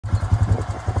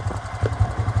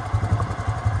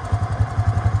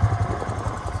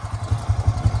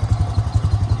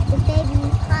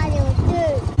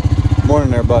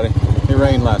Morning, everybody. It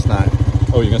rained last night.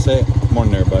 Oh, you gonna say it?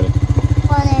 Morning, everybody.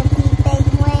 Morning, big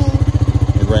rain.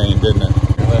 It rained, didn't it?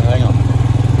 Hang on.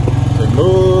 Say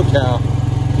moo cow.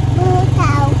 Moo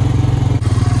cow.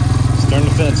 Let's turn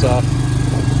the fence off.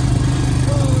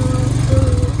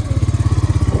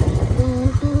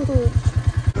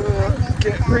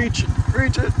 Can't reach it.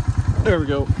 Reach it. There we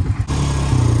go.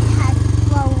 Hat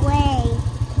blow away.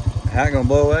 Hat gonna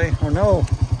blow away? Oh no.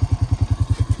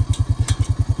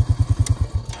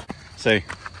 Say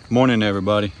morning,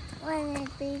 everybody. Morning,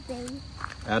 baby.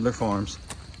 Adler Farms.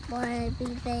 Morning,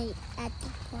 baby. At the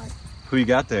park. Who you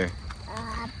got there?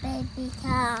 Baby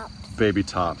top. Baby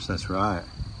tops, that's right.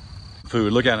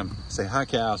 Food, look at them. Say hi,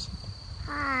 cows.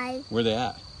 Hi. Where they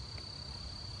at?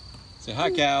 Say hi,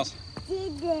 cows. See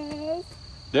this?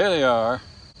 There they are.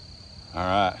 All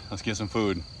right, let's get some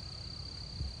food.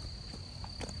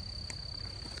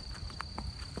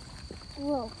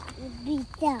 Whoa, big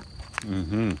step.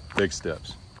 Mm-hmm, big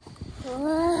steps.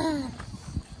 Whoa.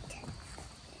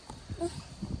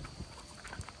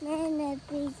 Man, they're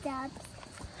big steps.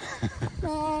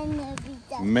 Man, they're big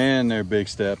steps. Man, they're big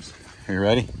steps. Are you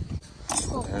ready?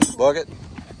 There's the bucket.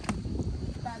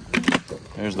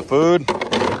 There's the food.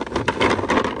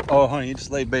 Oh, honey, you just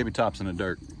laid baby tops in the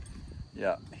dirt.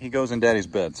 Yeah, he goes in daddy's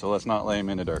bed, so let's not lay him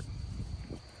in the dirt.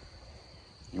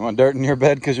 You want dirt in your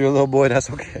bed because you're a little boy? That's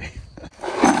okay.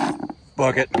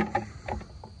 Bucket.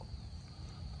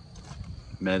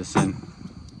 Medicine.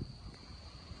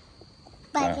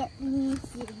 Bucket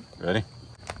medicine. Ready?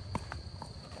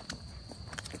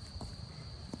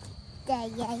 Yeah,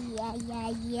 yeah, yeah,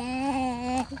 yeah,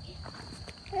 yeah.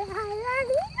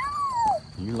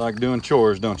 You like doing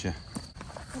chores, don't you?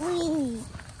 Wee.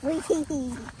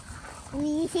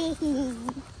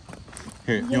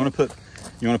 Here, you want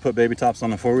to put baby tops on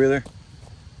the four-wheeler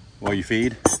while you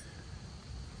feed?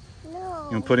 No.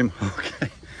 You want to put him? Okay.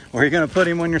 Where are you going to put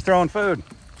him when you're throwing food?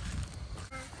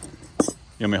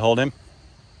 You want me to hold him?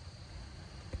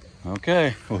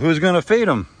 Okay. Well, who's going to feed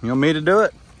him? You want me to do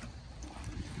it?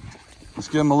 Let's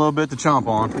give him a little bit to chomp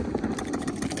on.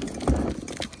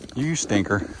 You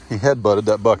stinker. He headbutted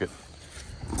that bucket.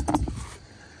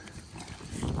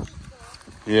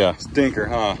 Yeah, stinker,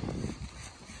 huh?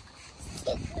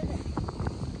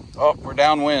 Oh, we're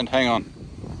downwind. Hang on.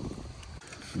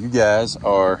 You guys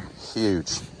are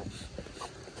huge.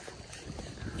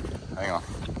 Hang on.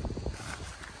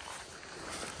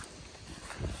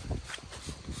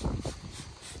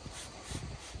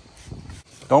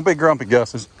 Don't be grumpy,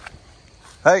 Gus's.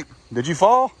 Hey, did you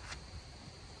fall?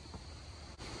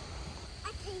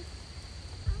 I think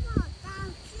I fell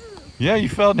down too. Yeah, you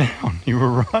fell down. You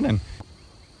were running.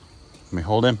 Let me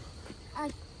hold him.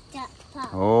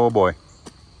 Oh boy.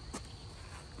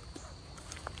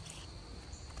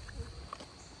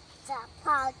 It's a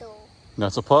puddle.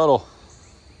 That's a puddle.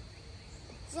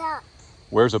 Jump.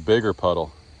 Where's a bigger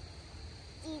puddle?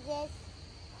 See this?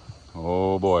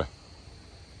 Oh boy.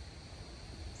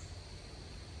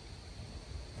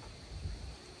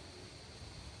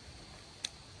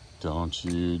 Don't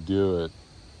you do it.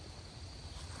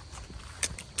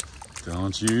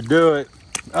 Don't you do it.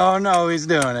 Oh no, he's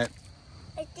doing it.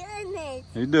 I'm doing it.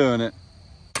 He's doing it.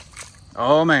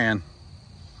 Oh man.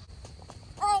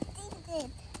 I did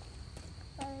it.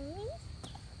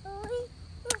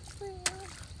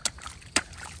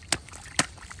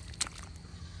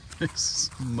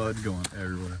 There's mud going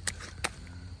everywhere.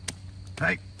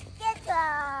 Hey. This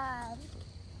one.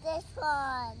 This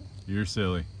one. You're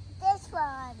silly. This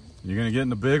one. You're gonna get in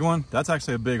the big one? That's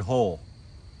actually a big hole.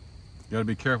 You gotta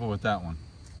be careful with that one.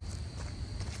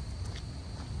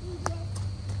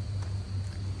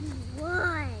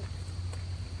 One.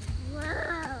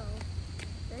 Whoa.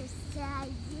 The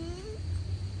sizes.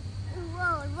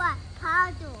 Whoa, what?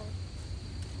 Puddle.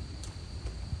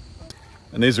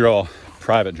 And these are all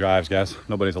private drives, guys.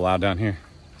 Nobody's allowed down here.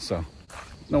 So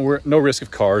no risk of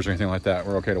cars or anything like that.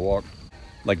 We're okay to walk.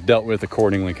 Like dealt with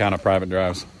accordingly kind of private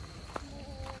drives.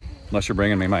 Unless you're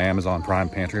bringing me my Amazon Prime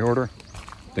pantry order,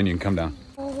 then you can come down.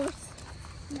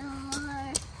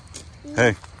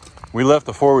 Hey, we left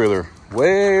the four-wheeler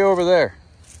way over there.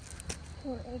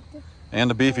 And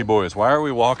the beefy boys. Why are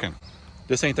we walking?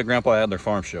 This ain't the Grandpa Adler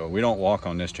Farm show. We don't walk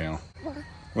on this channel.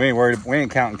 We ain't worried. We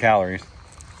ain't counting calories.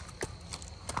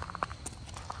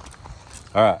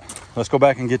 All right, let's go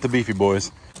back and get the beefy boys.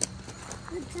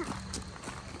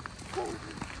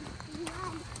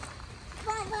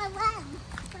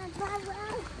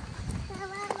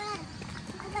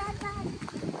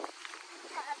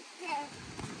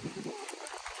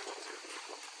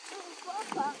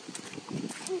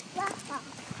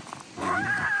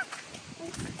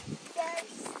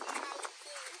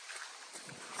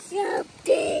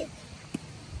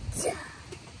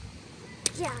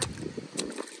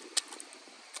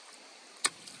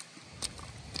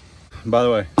 By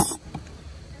the way,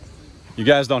 you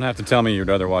guys don't have to tell me you'd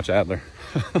rather watch Adler.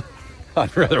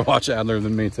 I'd rather watch Adler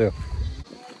than me too.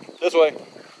 This way.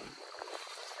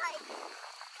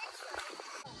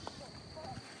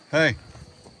 Hey,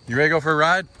 you ready to go for a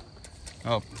ride?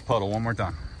 Oh, puddle one more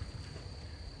time.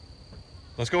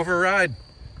 Let's go for a ride.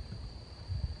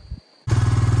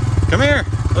 Come here,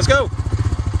 let's go.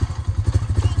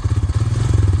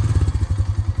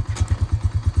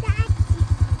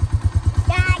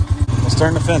 Let's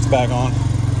turn the fence back on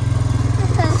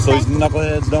so these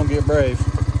knuckleheads don't get brave.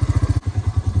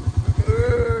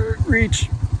 Reach,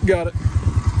 got it.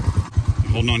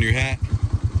 Holding on to your hat.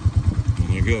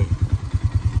 There you go.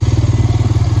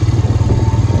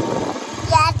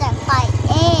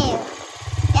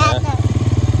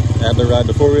 Adler ride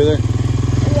the four-wheeler?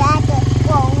 Adler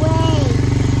blow away.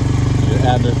 Your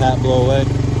Adler hat blow away?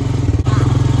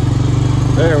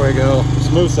 There we go.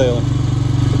 Smooth sailing.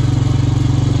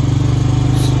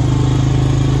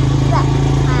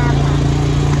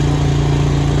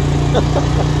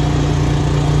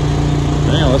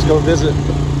 Man, let's go visit.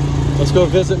 Let's go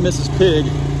visit Mrs. Pig.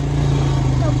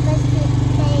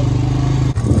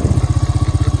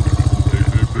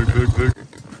 Pig.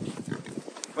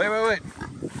 Wait.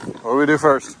 What do we do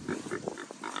first?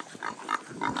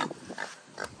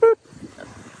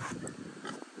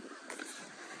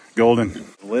 Golden.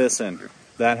 Listen,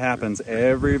 that happens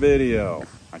every video.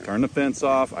 I turn the fence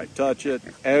off, I touch it,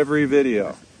 every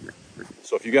video.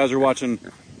 So if you guys are watching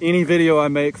any video I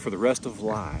make for the rest of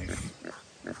life,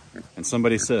 and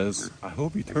somebody says, I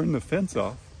hope you turn the fence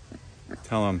off,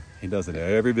 tell him he does it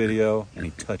every video and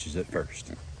he touches it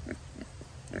first.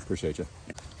 Appreciate you.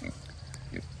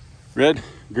 Red,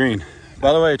 green.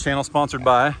 By the way, channel sponsored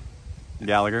by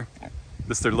Gallagher.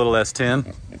 This is their little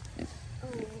S10.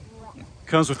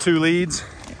 Comes with 2 leads.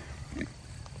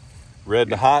 Red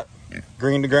to hot,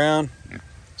 green to ground,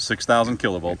 6,000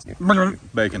 kilovolts.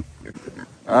 Bacon.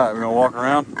 All right, we're gonna walk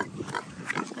around.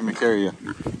 Let me carry you.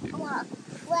 Walk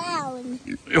round.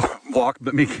 Walk,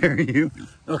 but me carry you.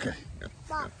 Okay.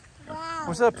 Walk round.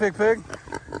 What's up, pig?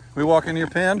 We walk into your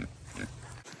pen?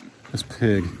 This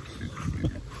pig.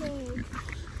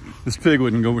 This pig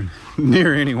wouldn't go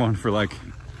near anyone for like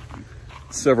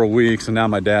several weeks, and now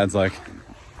my dad's like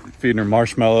feeding her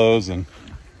marshmallows, and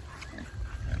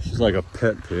she's like a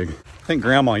pet pig. I think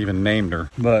grandma even named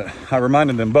her, but I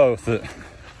reminded them both that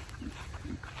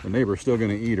the neighbor's still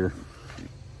gonna eat her.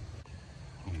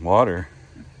 Water,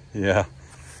 yeah.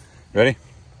 Ready?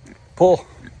 Pull.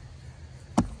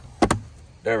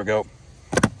 There we go.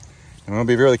 I'm gonna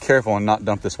be really careful and not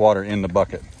dump this water in the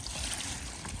bucket.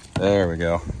 There we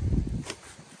go.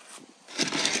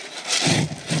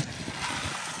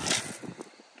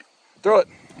 Throw it.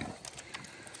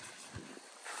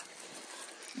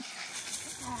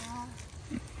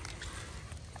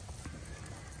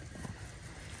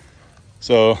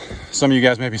 So some of you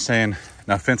guys may be saying,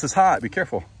 now fence is hot, be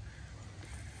careful.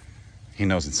 He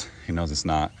knows it's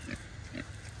not.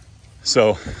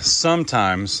 So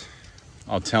sometimes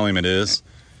I'll tell him it is,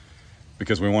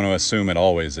 because we want to assume it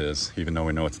always is, even though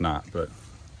we know it's not. But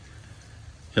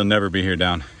he'll never be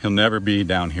down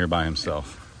here by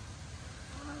himself.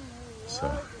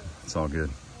 So it's all good.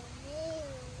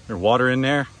 There's water in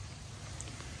there.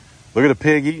 Look at the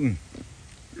pig eating.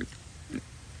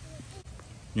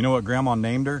 You know what Grandma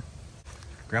named her?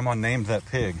 Grandma named that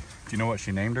pig. Do you know what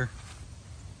she named her?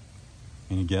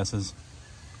 Any guesses?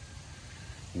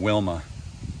 Wilma.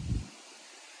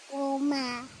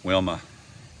 Wilma.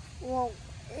 Well,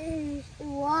 it's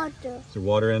water. Is there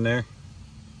water in there?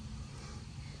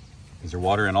 Is there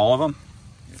water in all of them?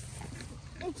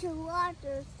 It's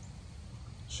water.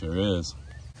 Sure is.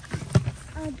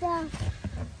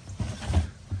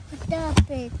 Dump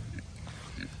it.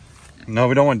 No,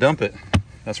 we don't want to dump it.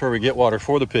 That's where we get water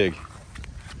for the pig.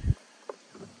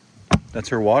 That's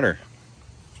her water.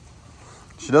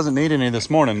 She doesn't need any this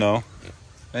morning though.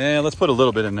 And let's put a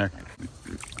little bit in there.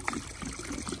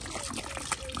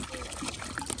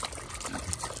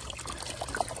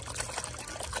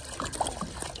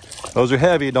 Those are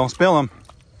heavy, don't spill them.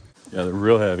 Yeah, they're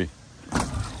real heavy.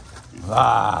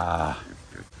 I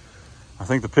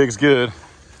think the pig's good.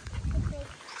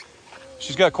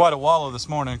 She's got quite a wallow this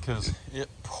morning because it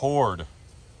poured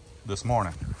this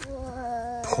morning.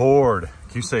 Poured.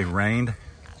 Can you say rained?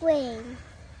 Rain.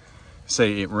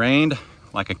 Say it rained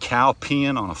like a cow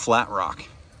peeing on a flat rock.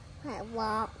 Flat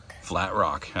rock. Flat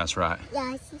rock, that's right.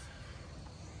 Yes.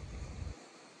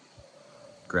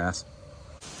 Grass.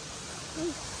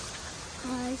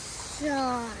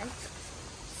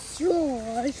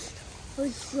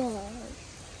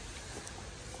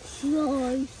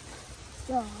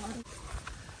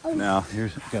 Now,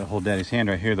 here's, gotta hold Daddy's hand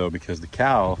right here though, because the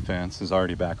cow fence is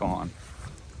already back on.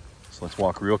 So let's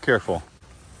walk real careful.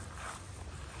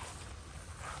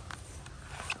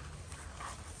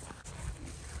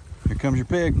 Here comes your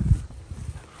pig.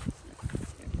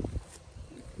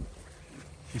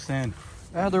 She's saying,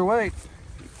 Adler, wait.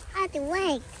 Adler,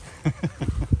 wait.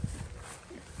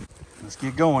 Let's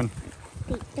get going.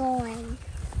 Keep going.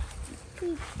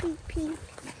 Peep, peep, peep.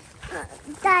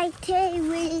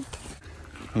 Wait.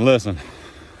 Listen,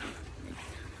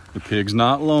 the pig's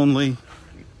not lonely,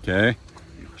 okay?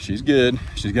 She's good.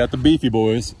 She's got the beefy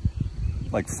boys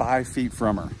like 5 feet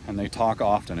from her, and they talk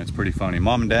often. It's pretty funny.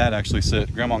 Mom and Dad actually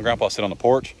sit, Grandma and Grandpa sit on the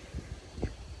porch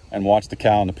and watch the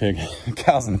cow and the pig,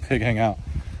 cows and the pig hang out.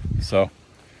 So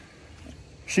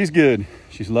she's good.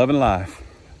 She's loving life.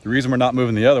 The reason we're not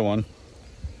moving the other one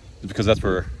is because that's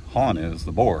where Han is,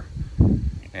 the boar.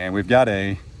 And we've got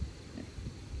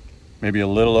maybe a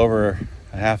little over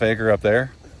a half acre up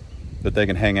there that they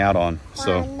can hang out on.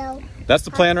 So that's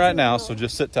the plan right now, so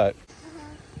just sit tight.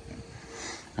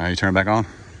 All right, you turn it back on.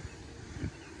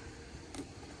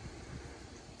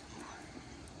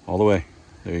 All the way.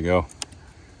 There you go.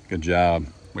 Good job.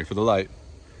 Wait for the light.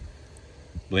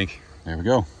 Blink. There we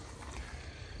go.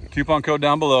 Coupon code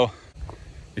down below.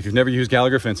 If you've never used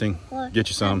Gallagher Fencing, get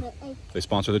you some. They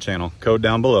sponsor the channel. Code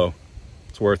down below.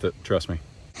 It's worth it, trust me.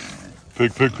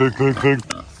 Pig, pig, pig, pig, pig.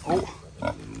 Oh.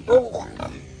 Oh.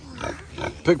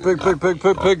 Pig, pig, pig, pig,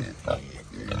 pig, pig.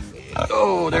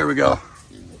 Oh, there we go.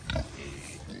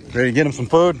 Ready to get him some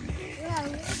food?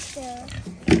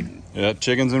 Yeah,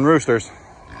 chickens and roosters.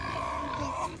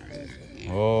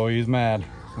 Oh, he's mad.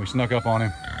 We snuck up on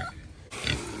him.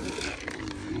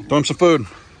 Throw him some food.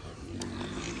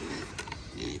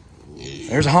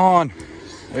 There's Han.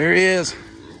 There he is.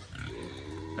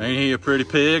 Ain't he a pretty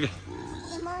pig?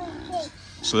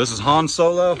 So this is Han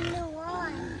Solo.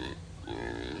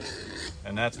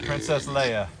 And that's Princess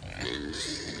Leia.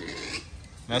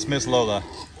 That's Miss Lola.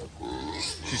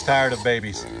 She's tired of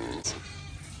babies.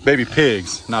 Baby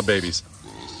pigs, not babies.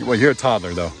 Well, you're a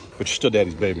toddler though, but you're still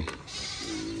Daddy's baby.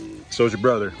 So is your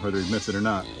brother, whether he admits it or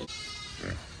not.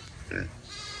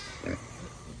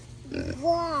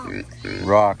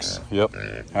 Rocks, yep.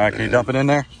 All right, can you dump it in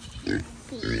there?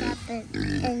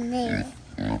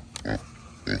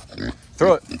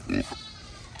 Throw it.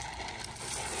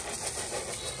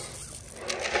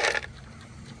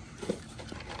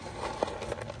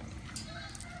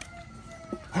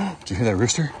 Did you hear that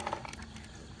rooster?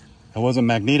 That wasn't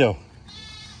Magneto.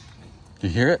 Did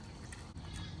you hear it?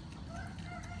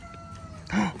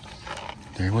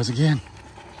 There he was again.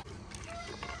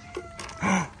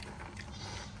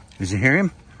 Did you hear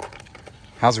him?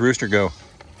 How's the rooster go?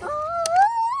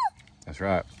 That's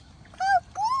right.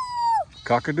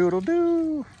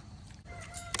 Cock-a-doodle-doo.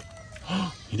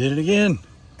 He did it again.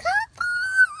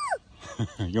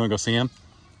 You want to go see him?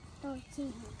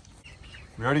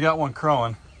 We already got one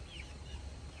crowing.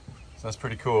 So that's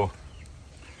pretty cool.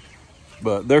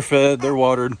 But they're fed, they're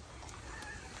watered.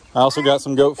 I also got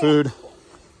some goat food.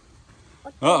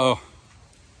 Uh-oh.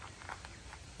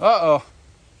 Uh-oh.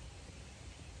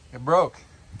 It broke.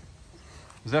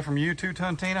 Is that from you too,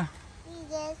 Tina?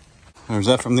 Yes. Or is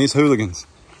that from these hooligans?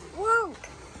 Whoa.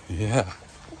 Yeah.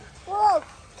 Whoa.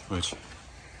 Which,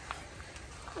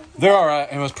 they're all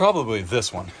right. It was probably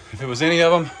this one. If it was any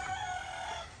of them,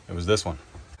 it was this one.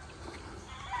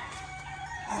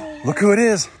 Look who it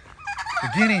is. The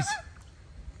guineas.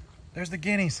 There's the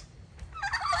guineas.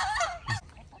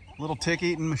 Little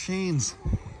tick-eating machines.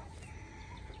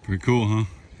 Pretty cool, huh?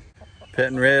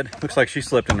 Petting Red. Looks like she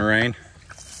slipped in the rain.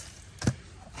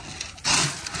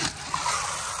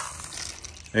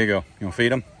 There you go. You want to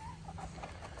feed them?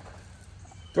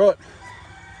 Throw it.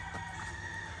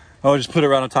 Oh, just put it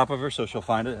right on top of her so she'll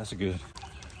find it. That's good.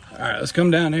 All right, let's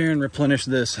come down here and replenish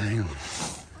this. Hang on.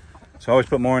 So I always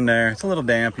put more in there. It's a little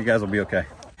damp. You guys will be okay.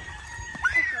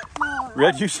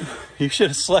 Red, you should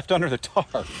have slept under the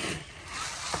tarp.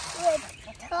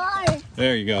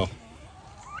 There you go.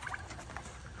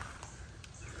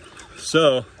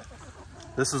 So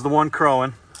this is the one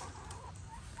crowing.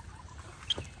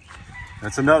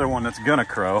 That's another one that's gonna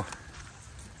crow.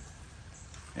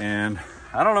 And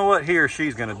I don't know what he or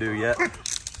she's gonna do yet.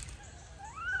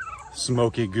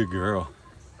 Smokey, good girl.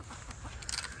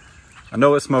 I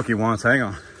know what Smokey wants. Hang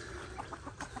on.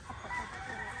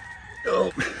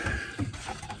 Oh.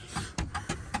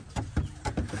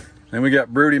 Then we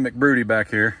got Broody McBroody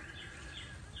back here.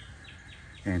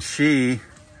 And she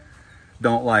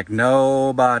don't like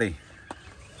nobody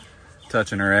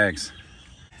touching her eggs.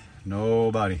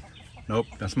 Nobody. Nope,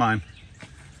 that's mine.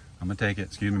 I'm gonna take it.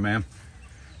 Excuse me, ma'am.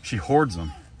 She hoards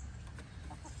them.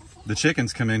 the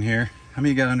chickens come in here. How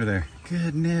many you got under there?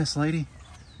 Goodness, lady.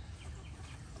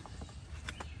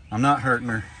 I'm not hurting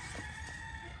her.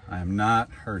 I am not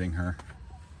hurting her.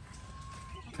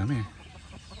 Come here.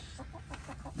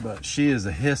 But she is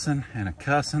a hissing and a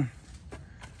cussing.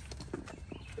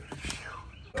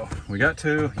 We got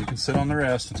two. You can sit on the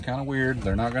rest. It's kind of weird.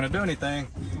 They're not going to do anything.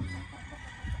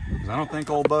 Because I don't think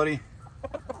old buddy's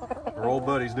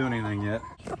doing anything yet.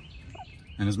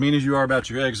 And as mean as you are about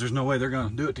your eggs, there's no way they're going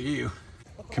to do it to you.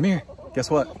 Come here.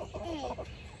 Guess what?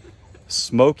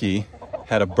 Smokey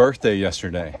had a birthday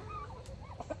yesterday.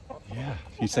 Yeah.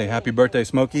 You say happy birthday,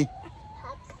 Smokey?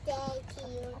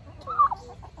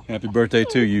 Happy birthday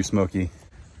to you, Smokey.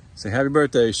 Say happy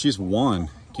birthday. She's 1.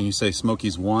 Can you say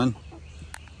Smokey's 1?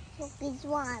 Smokey's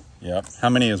 1. Yep. How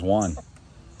many is 1?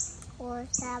 4,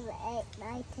 7, 8,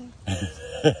 9, 10.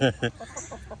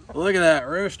 Look at that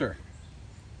rooster.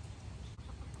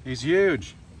 He's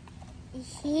huge.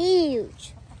 He's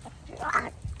huge. You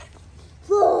want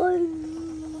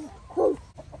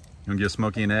to give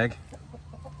Smokey an egg?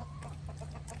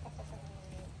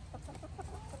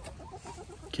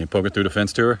 Can you poke it through the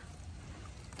fence to her?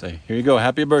 Say, here you go.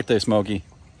 Happy birthday, Smokey.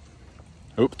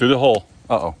 Oop, through the hole.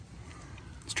 Uh-oh.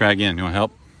 Let's try again. You want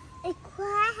help? It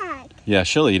cracked. Yeah,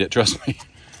 she'll eat it. Trust me.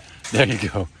 There you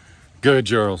go. Good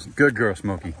girl. Good girl,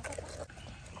 Smokey.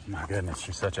 My goodness,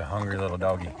 she's such a hungry little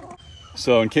doggy.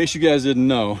 So in case you guys didn't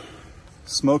know,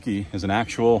 Smokey is an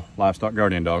actual livestock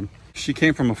guardian dog. She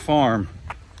came from a farm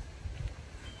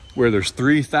where there's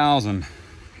 3,000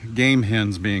 game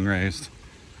hens being raised.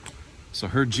 So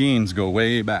her genes go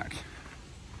way back.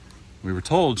 We were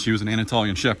told she was an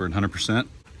Anatolian Shepherd, 100%.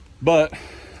 But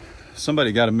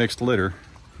somebody got a mixed litter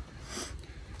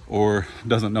or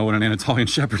doesn't know what an Anatolian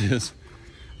Shepherd is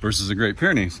versus a Great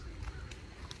Pyrenees.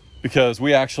 Because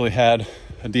we actually had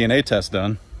a DNA test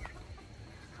done.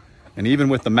 And even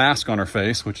with the mask on her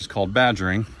face, which is called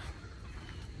badgering,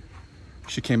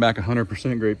 she came back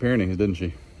 100% Great Pyrenees, didn't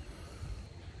she?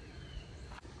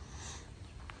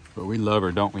 But we love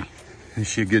her, don't we? Is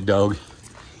she a good dog?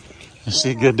 Is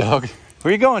she a good dog? Where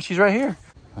are you going? She's right here.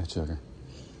 Hi, Sugar.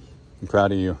 I'm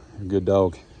proud of you. You're a good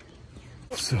dog.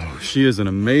 So she is an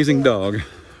amazing dog.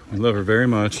 We love her very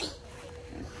much.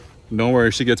 Don't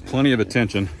worry, she gets plenty of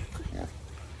attention.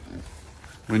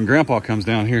 When Grandpa comes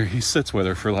down here, he sits with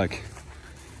her for like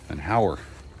an hour. And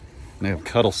they have a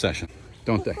cuddle session,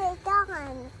 don't they?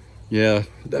 Yeah,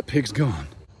 that pig's gone.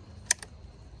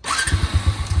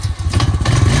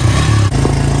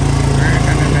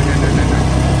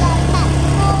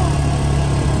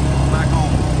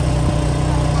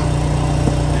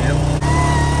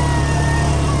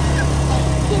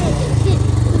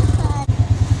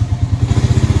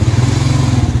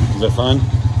 Is that fun?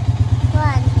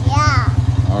 Fun,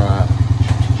 yeah. All right.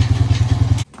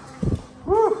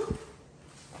 Woo.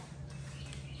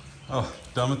 Oh,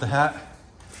 done with the hat?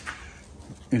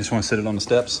 You just want to sit it on the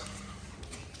steps?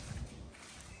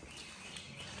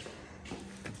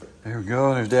 There we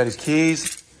go. There's Daddy's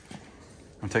keys.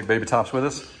 Want to take baby tops with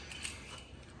us?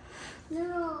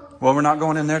 No. Well, we're not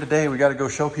going in there today. We got to go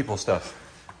show people stuff.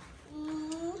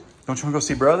 Don't you want to go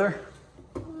see brother?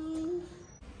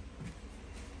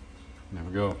 There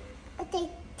we go. I take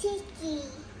tiki.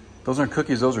 Those aren't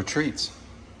cookies, those are treats.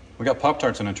 We got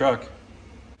Pop-Tarts in the truck.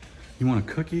 You want a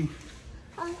cookie?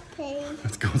 Okay.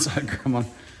 Let's go inside Grandma.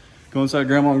 Go inside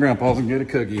Grandma and Grandpa's and get a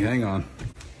cookie. Hang on.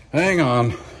 Hang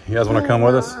on. You guys want to come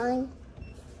with us?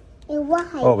 Why?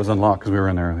 Oh, it was unlocked because we were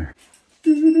in there earlier.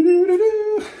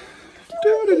 Do-do-do-do-do.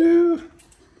 Do-do-do.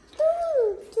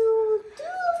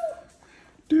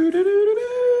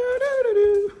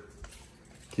 Do-do-do-do-do-do-do.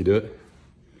 Can you do it?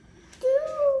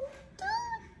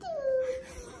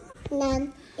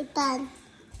 None. It's done.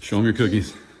 Show them your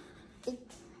cookies.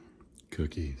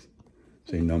 Cookies.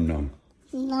 Say num num.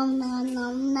 Nom nom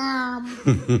nom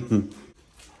nom.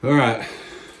 All right.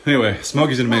 Anyway,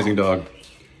 Smokey's an amazing dog.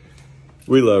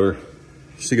 We love her.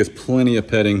 She gets plenty of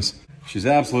pettings. She's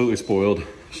absolutely spoiled.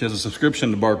 She has a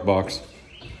subscription to BarkBox.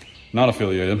 Not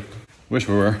affiliated. Wish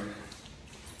we were.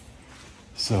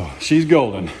 So she's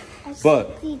golden.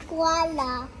 But it's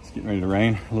getting ready to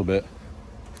rain a little bit.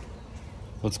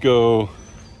 Let's go.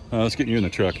 Let's get you in the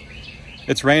truck.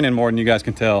 It's raining more than you guys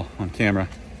can tell on camera.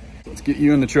 Let's get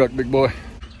you in the truck, big boy.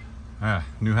 Ah,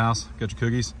 new house. Got your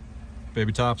cookies,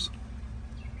 baby tops,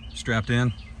 strapped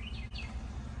in.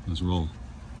 Let's roll.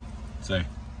 Say,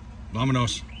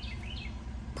 vámonos.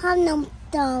 Vámonos.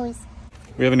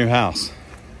 We have a new house.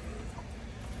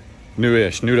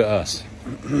 New-ish, new to us.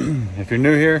 If you're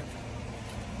new here,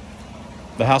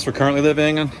 the house we're currently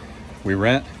living in, we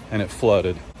rent and it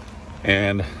flooded.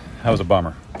 And that was a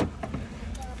bummer.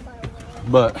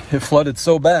 But it flooded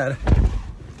so bad.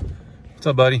 What's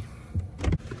up, buddy?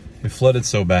 It flooded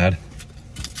so bad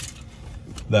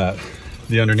that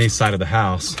the underneath side of the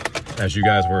house, as you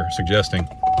guys were suggesting,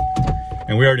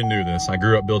 and we already knew this. I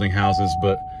grew up building houses,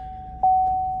 but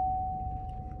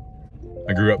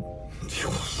I grew up...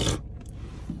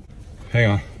 Hang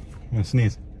on, I'm gonna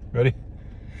sneeze. Ready?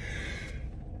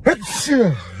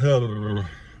 Excuse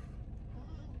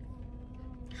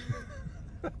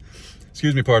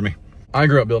me, pardon me. I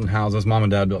grew up building houses. Mom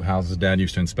and Dad built houses. Dad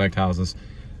used to inspect houses.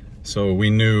 So we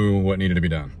knew what needed to be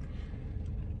done.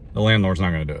 The landlord's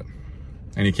not gonna do it.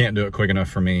 And he can't do it quick enough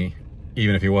for me,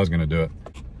 even if he was gonna do it.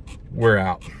 We're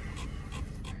out.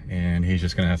 And he's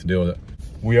just gonna have to deal with it.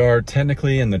 We are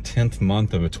technically in the 10th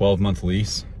month of a 12-month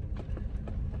lease.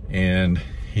 And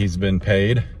he's been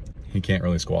paid. He can't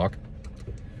really squawk.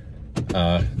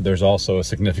 There's also a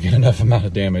significant enough amount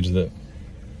of damage that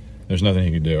there's nothing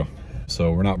he can do.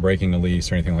 So we're not breaking the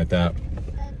lease or anything like that.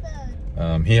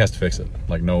 He has to fix it,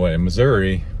 like no way. In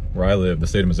Missouri, where I live, the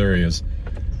state of Missouri is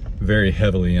very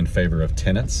heavily in favor of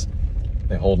tenants.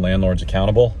 They hold landlords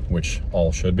accountable, which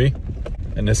all should be.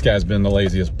 And this guy's been the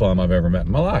laziest bum I've ever met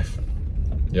in my life.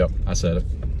 Yep, I said it.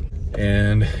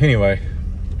 And anyway,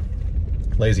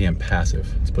 lazy and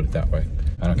passive, let's put it that way.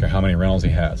 I don't care how many rentals he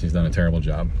has, he's done a terrible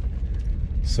job.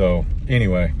 So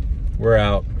anyway, we're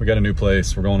out, we got a new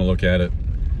place, we're going to look at it.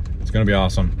 It's gonna be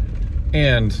awesome.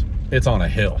 And it's on a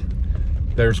hill.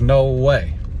 There's no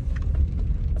way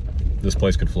this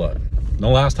place could flood. The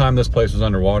last time this place was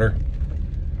underwater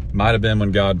might have been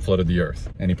when God flooded the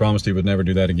earth. And he promised he would never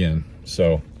do that again.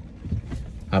 So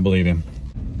I believe him.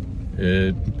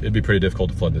 It'd be pretty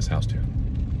difficult to flood this house too.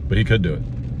 But he could do it.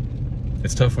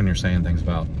 It's tough when you're saying things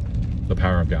about the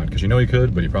power of God, because you know he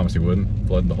could, but he promised he wouldn't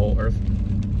flood the whole earth.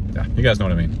 Yeah, you guys know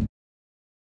what I mean.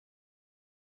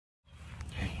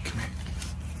 Hey, come here.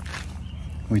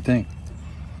 What do you think?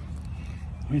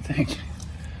 What do you think?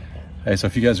 Hey, so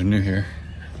if you guys are new here,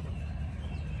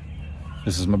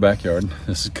 this is my backyard.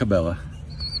 This is Cabela.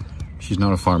 She's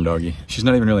not a farm doggy. She's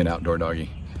not even really an outdoor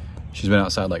doggy. She's been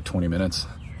outside like 20 minutes,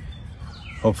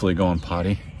 hopefully going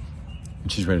potty,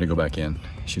 and she's ready to go back in.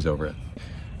 She's over it.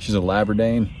 She's a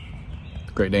Labradane,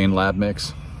 Great Dane Lab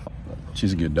mix.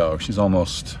 She's a good dog. She's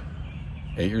almost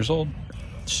 8 years old.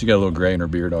 She's got a little gray in her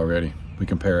beard already. We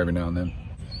compare every now and then.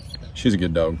 She's a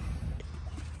good dog.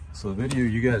 So the video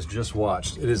you guys just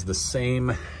watched, it is the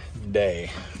same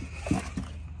day.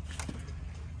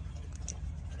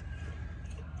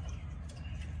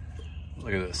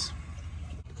 Look at this.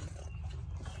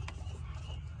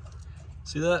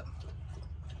 See that?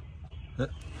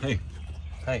 Hey,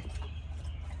 hey,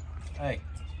 hey.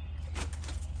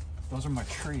 Those are my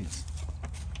trees.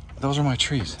 Those are my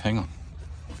trees. Hang on.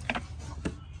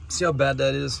 See how bad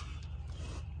that is?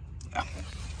 Yeah.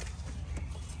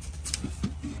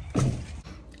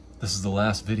 This is the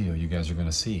last video you guys are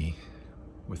gonna see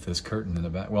with this curtain in the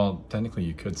back. Well, technically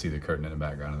you could see the curtain in the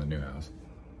background in the new house.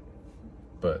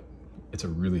 But it's a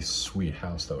really sweet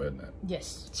house though, isn't it?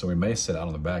 Yes. So we may sit out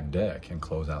on the back deck and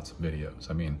close out some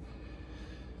videos. I mean,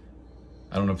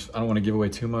 I don't want to give away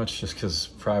too much just because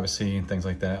privacy and things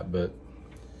like that, but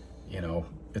you know,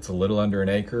 it's a little under an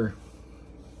acre,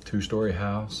 2-story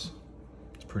house.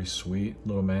 It's pretty sweet.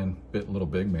 Little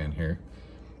big man here.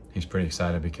 He's pretty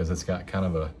excited because it's got kind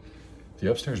of a, the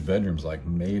upstairs bedroom's like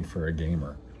made for a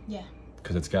gamer. Yeah.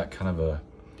 Because it's got kind of a,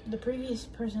 the previous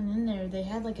person in there, they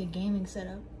had like a gaming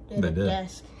setup. They did.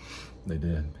 Desk. They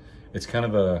did. It's kind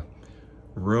of a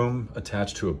room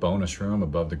attached to a bonus room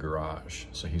above the garage.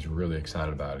 So he's really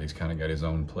excited about it. He's kind of got his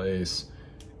own place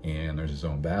and there's his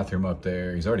own bathroom up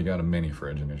there. He's already got a mini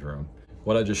fridge in his room.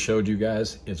 What I just showed you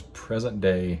guys is present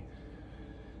day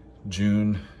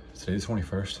June, today's the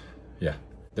 21st? Yeah.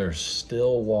 There's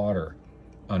still water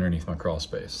underneath my crawl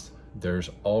space. There's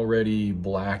already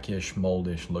blackish,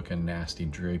 moldish looking, nasty,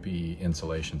 drapey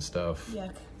insulation stuff.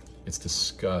 Yuck. It's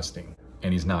disgusting.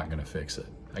 And he's not gonna fix it.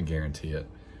 I guarantee it.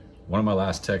 One of my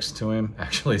last texts to him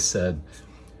actually said,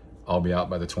 I'll be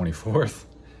out by the 24th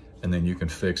and then you can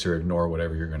fix or ignore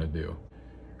whatever you're gonna do.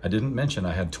 I didn't mention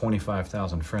I had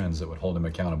 25,000 friends that would hold him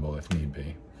accountable if need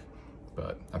be.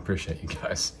 But I appreciate you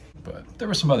guys. But there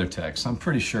were some other texts. I'm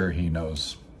pretty sure he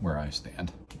knows where I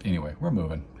stand. Anyway, we're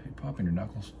moving. Hey, popping your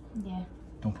knuckles? Yeah.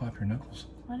 Don't pop your knuckles.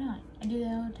 Why not? I do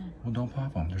that all the time. Well, don't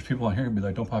pop them. There's people out here who be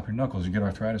like, don't pop your knuckles. You get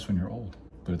arthritis when you're old.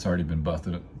 But it's already been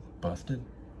busted. Busted?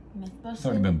 Myth busted? It's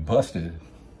already been busted.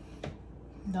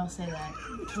 Don't say that.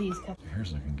 Please. Your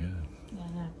hair's looking good. Yeah, I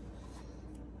know.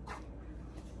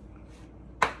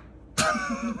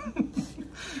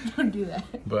 Don't do that.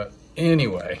 But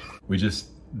anyway,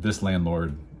 this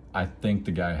landlord I think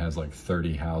the guy has like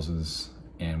 30 houses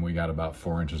and we got about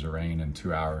 4 inches of rain in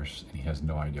 2 hours and he has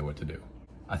no idea what to do.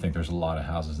 I think there's a lot of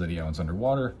houses that he owns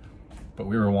underwater, but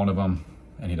we were one of them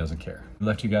and he doesn't care. We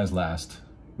left you guys last.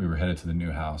 We were headed to the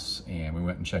new house and we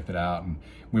went and checked it out, and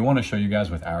we want to show you guys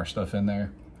with our stuff in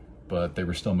there, but they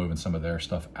were still moving some of their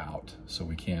stuff out, so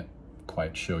we can't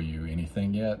quite show you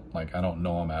anything yet. Like, I don't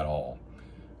know them at all.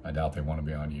 I doubt they want to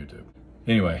be on YouTube.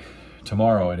 Anyway,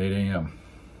 tomorrow at 8 a.m.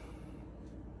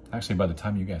 Actually, by the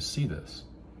time you guys see this,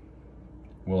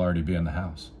 we'll already be in the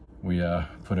house. We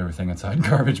put everything inside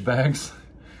garbage bags.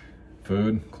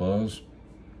 Food, clothes.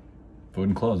 Food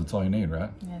and clothes, that's all you need, right?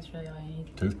 Yeah, that's really all you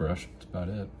need. Toothbrush, that's about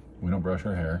it. We don't brush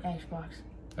our hair.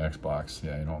 Xbox,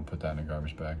 yeah, you don't want to put that in a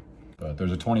garbage bag. But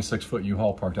there's a 26-foot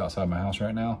U-Haul parked outside my house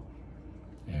right now.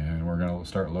 And we're gonna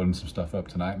start loading some stuff up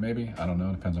tonight, maybe. I don't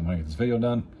know, depends on when I get this video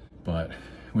done. But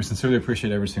we sincerely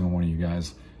appreciate every single one of you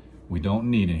guys. We don't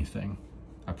need anything,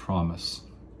 I promise,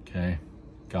 okay?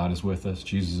 God is with us,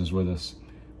 Jesus is with us.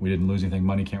 We didn't lose anything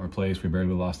money can't replace. We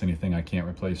barely lost anything I can't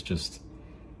replace, just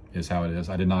is how it is.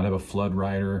 I did not have a flood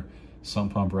rider,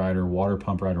 sump pump rider, water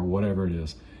pump rider, whatever it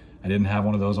is. I didn't have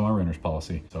one of those on my renter's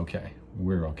policy. It's okay,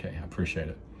 we're okay, I appreciate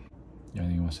it. You have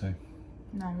anything you want to say?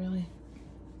 Not really.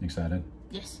 You excited?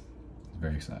 Yes.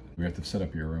 Very excited. We have to set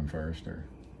up your room first, or?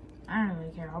 I don't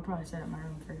really care. I'll probably set up my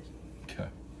room first. Okay.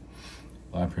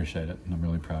 Well, I appreciate it, and I'm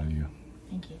really proud of you.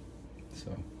 Thank you.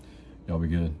 So, y'all be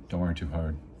good. Don't worry too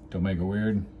hard. Don't make it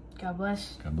weird. God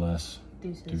bless. God bless.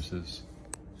 Deuces. Deuces.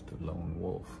 The lone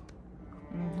wolf.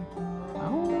 Mm-hmm.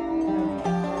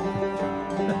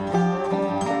 Oh.